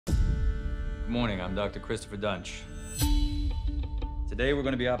morning, I'm Dr. Christopher Duntsch. Today we're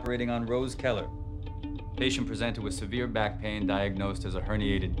going to be operating on Rose Keller. Patient presented with severe back pain diagnosed as a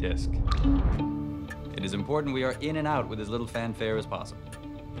herniated disc. It is important we are in and out with as little fanfare as possible.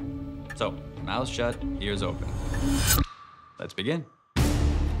 So, mouth shut, ears open. Let's begin.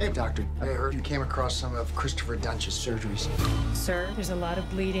 Hey, doctor. I heard you came across some of Christopher Duntsch's surgeries. Sir, there's a lot of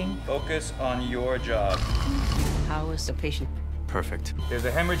bleeding. Focus on your job. How is the patient? Perfect. There's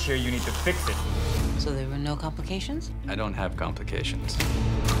a hemorrhage here, you need to fix it. So there were no complications? I don't have complications.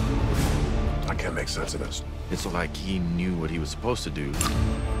 I can't make sense of this. It's like he knew what he was supposed to do.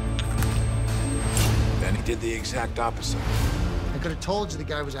 Then he did the exact opposite. I could have told you the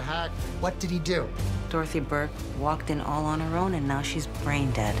guy was a hack. What did he do? Dorothy Burke walked in all on her own, and now she's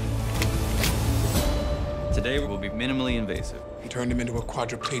brain dead. Today will be minimally invasive. He turned him into a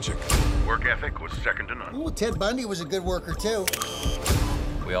quadriplegic. Work ethic was second to none. Well, Ted Bundy was a good worker, too.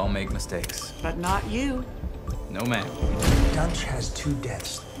 We all make mistakes. But not you. No ma'am. Duntsch has 2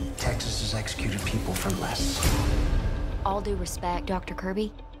 deaths. Texas has executed people for less. All due respect, Dr.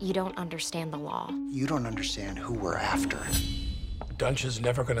 Kirby, you don't understand the law. You don't understand who we're after. Duntsch is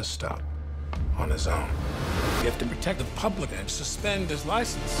never going to stop on his own. You have to protect the public and suspend his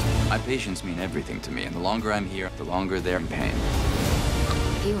license. My patients mean everything to me, and the longer I'm here, the longer they're in pain.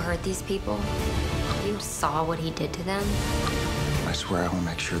 If you heard these people, if you saw what he did to them, I swear I will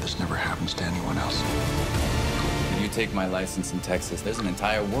make sure this never happens to anyone else. If you take my license in Texas, there's an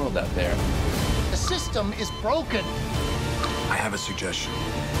entire world out there. The system is broken. I have a suggestion.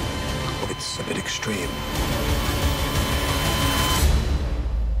 It's a bit extreme.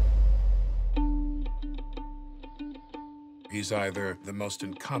 He's either the most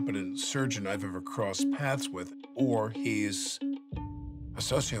incompetent surgeon I've ever crossed paths with, or he's a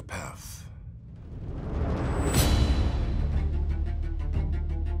sociopath.